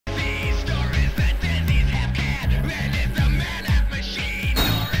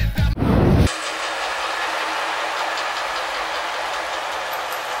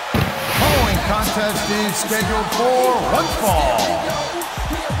scheduled for one fall.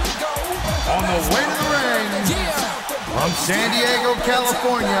 On the way to the ring, from San Diego,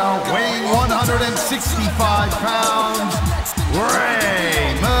 California, weighing 165 pounds,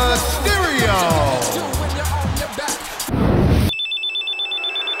 Rey Mesterio.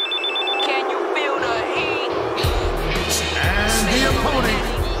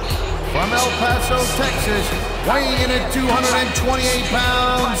 From El Paso, Texas, weighing in at 228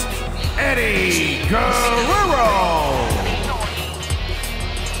 pounds, Eddie Guerrero.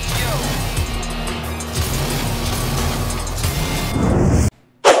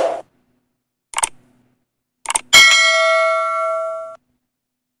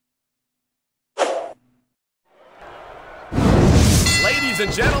 Ladies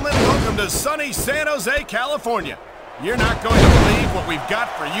and gentlemen, welcome to sunny San Jose, California. You're not going to believe what we've got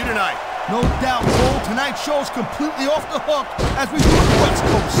for you tonight. No doubt, Cole. Tonight's show is completely off the hook as we do it West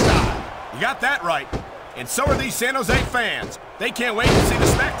Coast style. You got that right. And so are these San Jose fans. They can't wait to see the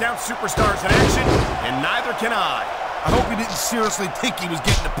SmackDown superstars in action, and neither can I. I hope he didn't seriously think he was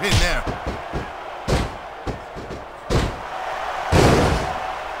getting the pin there.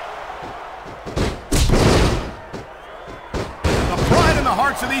 The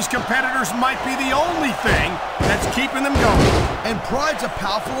hearts of these competitors might be the only thing that's keeping them going. And pride's a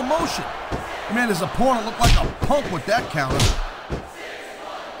powerful emotion. Man, his opponent looked like a punk with that counter.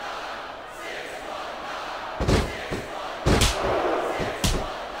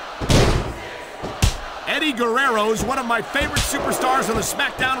 Eddie Guerrero is one of my favorite superstars on the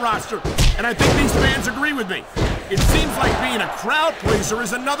SmackDown roster, and I think these fans agree with me. It seems like being a crowd pleaser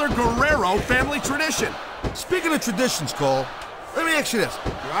is another Guerrero family tradition. Speaking of traditions, Cole, let me ask you this.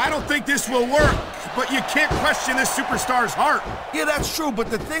 I don't think this will work, but you can't question this superstar's heart. Yeah, that's true, but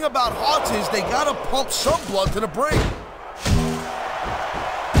the thing about hearts is they gotta pump some blood to the brain.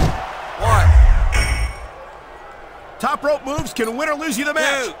 One. Top rope moves can win or lose you the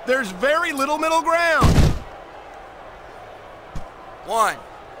match. Two. There's very little middle ground. One.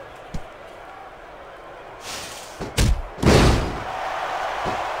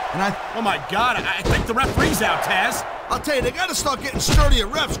 And oh my God, I think the referee's out, Taz. I'll tell you, they gotta start getting sturdier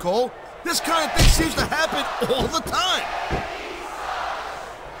refs, Cole. This kind of thing seems to happen all the time.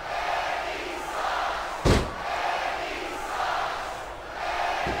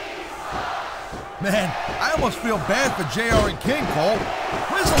 Man, I almost feel bad for JR and King, Cole.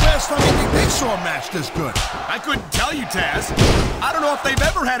 When's the last time you think they saw a match this good? I couldn't tell you, Taz. I don't know if they've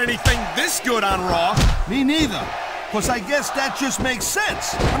ever had anything this good on Raw. Me neither. Because I guess that just makes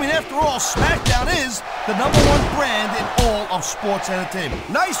sense. I mean, after all, SmackDown is the #1 brand in all of sports entertainment.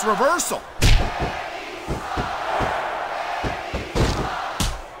 Nice reversal.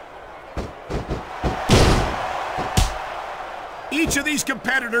 Each of these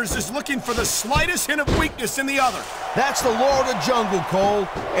competitors is looking for the slightest hint of weakness in the other. That's the law of the jungle, Cole.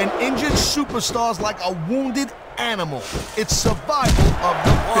 An injured superstar's like a wounded animal. It's survival of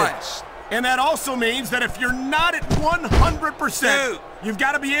the fittest. And that also means that if you're not at 100%, you've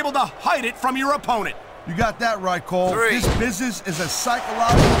got to be able to hide it from your opponent. You got that right, Cole. Three. This business is as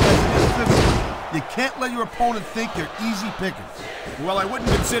psychological as it is physical. You can't let your opponent think you're easy pickings. Well, I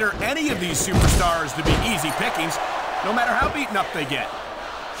wouldn't consider any of these superstars to be easy pickings, no matter how beaten up they get.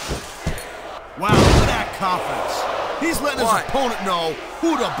 Wow, look at that confidence. He's letting his opponent know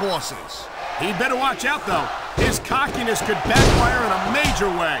who the boss is. He'd better watch out, though. His cockiness could backfire in a major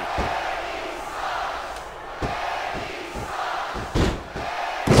way.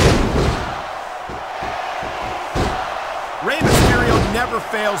 Rey Mesterio never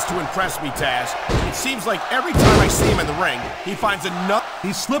fails to impress me, Taz. It seems like every time I see him in the ring, he finds enough.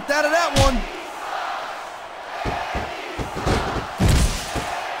 He slipped out of that one.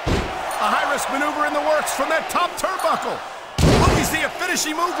 A high-risk maneuver in the works from that top turnbuckle. Look, you see a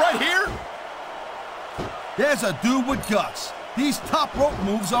finishing move right here? There's a dude with guts. These top rope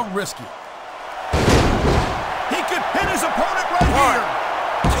moves are risky. He could pin his opponent right here.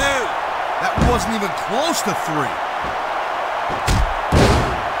 2. That wasn't even close to 3.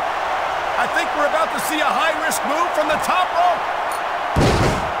 I think we're about to see a high-risk move from the top rope.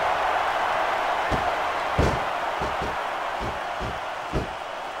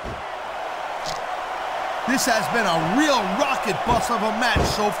 This has been a real rocket bus of a match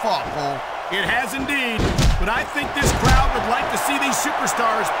so far, Cole. It has indeed, but I think this crowd would like to see these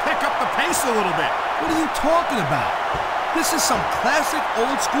superstars pick up the pace a little bit. What are you talking about? This is some classic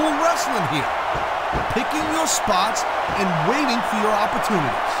old-school wrestling here. Picking your spots and waiting for your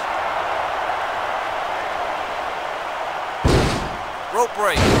opportunities. Rope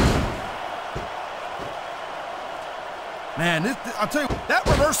break. Man, I'll tell you, That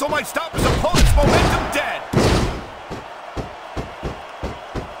reversal might stop his opponent's momentum dead.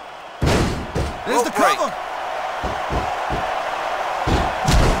 there's the cover.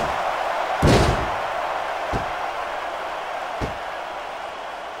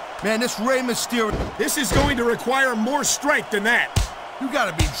 Man, this Rey Mesterio, This is going to require more strength than that. you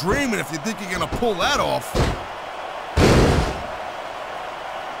gotta be dreaming if you think you're gonna pull that off.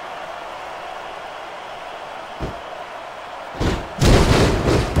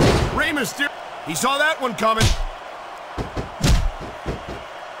 Rey Mysterio, he saw that one coming.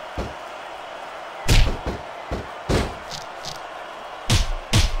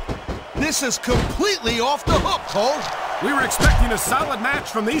 This is completely off the hook, Cole. We were expecting a solid match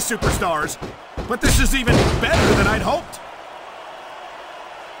from these superstars, but this is even better than I'd hoped.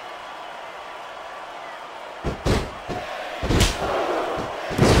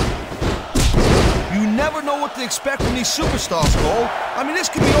 You never know what to expect from these superstars, Cole. I mean, this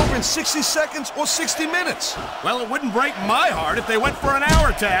could be over in 60 seconds or 60 minutes. Well, it wouldn't break my heart if they went for an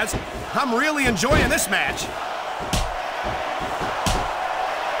hour, Taz. I'm really enjoying this match.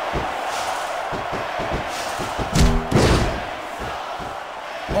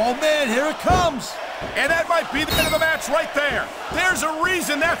 Oh, man, here it comes. And that might be the end of the match right there. There's a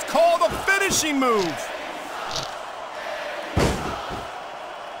reason that's called a finishing move.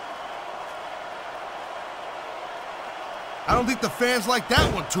 I don't think the fans like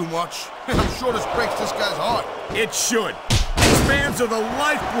that one too much. I'm sure this breaks this guy's heart. It should. These fans are the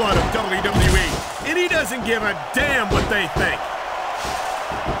lifeblood of WWE, and he doesn't give a damn what they think.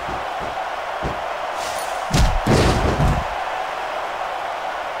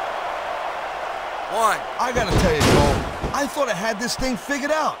 I gotta tell you, Cole, I thought I had this thing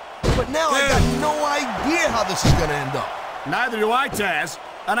figured out, but now I got no idea how this is gonna end up. Neither do I, Taz,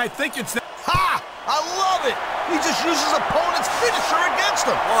 and I think it's that. Ha! I love it! He just uses opponent's finisher against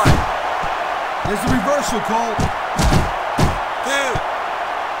him. There's the reversal, Cole.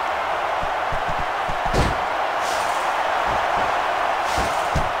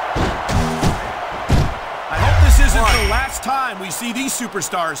 I hope this isn't the last time we see these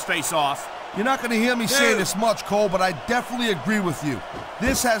superstars face off. You're not going to hear me say this much, Cole, but I definitely agree with you.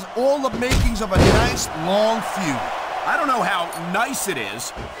 This has all the makings of a nice, long feud. I don't know how nice it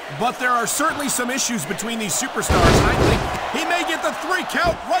is, but there are certainly some issues between these superstars, and I think he may get the 3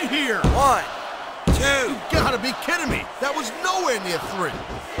 count right here. 1, 2. You gotta be kidding me. That was nowhere near 3.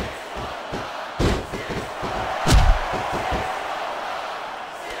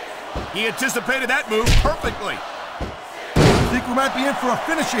 He anticipated that move perfectly. I think we might be in for a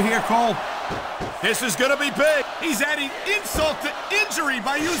finisher here, Cole. This is gonna be big. He's adding insult to injury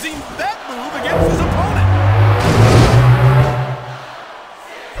by using that move against his opponent.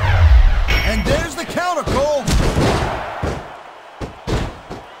 And there's the counter, Cole.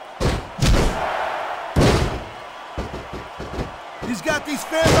 He's got these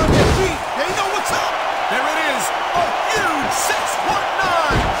fans on their feet. They know what's up. There it is, a huge 619.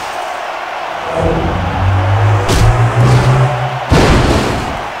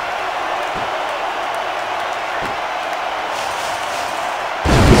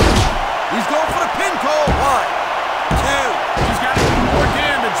 He's going for the pin, Cole. 1, 2. He's got to do more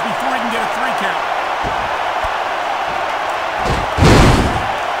damage before he can get a 3 count.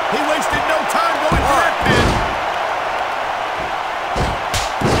 He wasted no time going for that pin.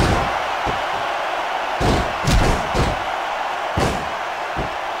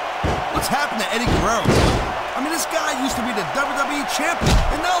 What's happened to Eddie Guerrero? I mean, this guy used to be the WWE champion,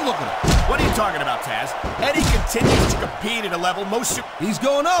 and now look at him. What are you talking about, Taz? Eddie continues to compete at a level most... He's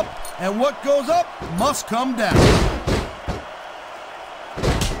going up, and what goes up must come down.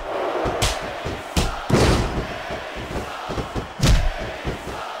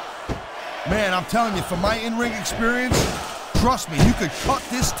 Man, I'm telling you, from my in-ring experience, trust me, you could cut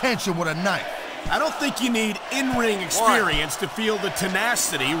this tension with a knife. I don't think you need in-ring experience to feel the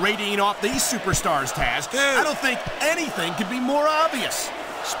tenacity radiating off these superstars, Taz. I don't think anything could be more obvious.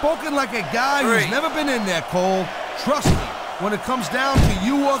 Spoken like a guy who's never been in there, Cole. Trust me, when it comes down to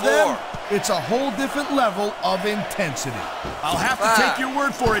you or them, it's a whole different level of intensity. I'll have to take your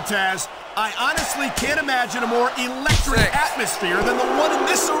word for it, Taz. I honestly can't imagine a more electric atmosphere than the one in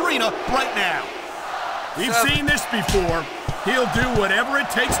this arena right now. We've seen this before. He'll do whatever it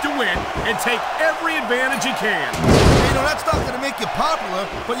takes to win and take every advantage he can. You know, that's not going to make you popular,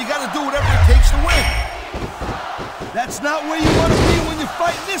 but you got to do whatever it takes to win. That's not where you want to be when you're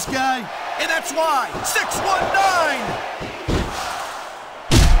fighting this guy. And that's why 619!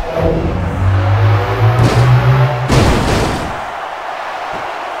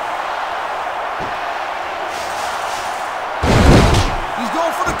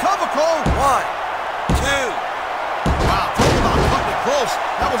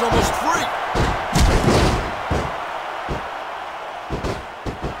 That was almost 3.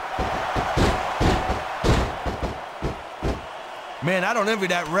 Man, I don't envy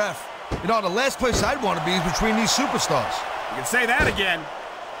that ref. You know, the last place I'd want to be is between these superstars. You can say that again.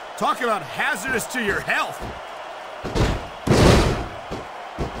 Talk about hazardous to your health.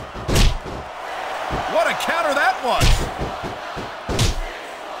 What a counter that was.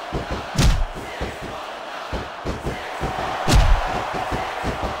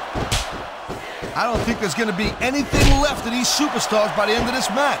 I don't think there's going to be anything left of these superstars by the end of this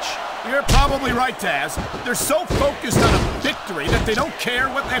match. You're probably right, Taz. They're so focused on a victory that they don't care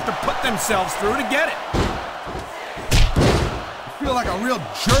what they have to put themselves through to get it. I feel like a real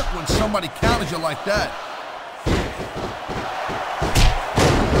jerk when somebody counters you like that.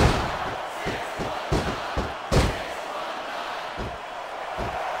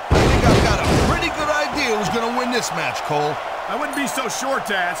 I think I've got a pretty good idea who's going to win this match, Cole. I wouldn't be so sure,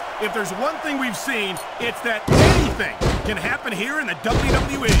 Taz. If there's one thing we've seen, it's that anything can happen here in the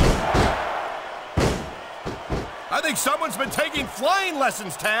WWE. I think someone's been taking flying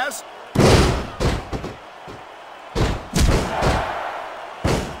lessons, Taz.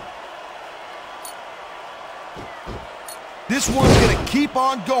 This one's going to keep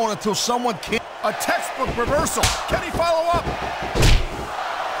on going until someone can. A textbook reversal. Can he follow up?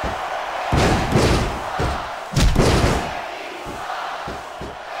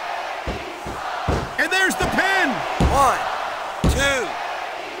 There's the pin! 1, 2,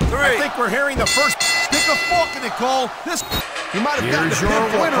 3. I think we're hearing the first. Stick a fork in it, Cole. This you might have gotten the Here's your pin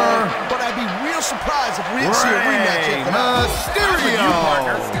for it, winner, Cole, but I'd be real surprised if we didn't see a rematch Rey after that. Mesterio.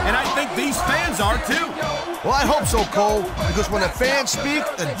 And I think these fans are too. Well, I hope so, Cole, because when the fans speak,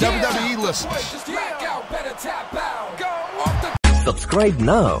 the WWE listens. Subscribe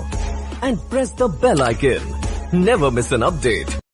now and press the bell icon. Never miss an update.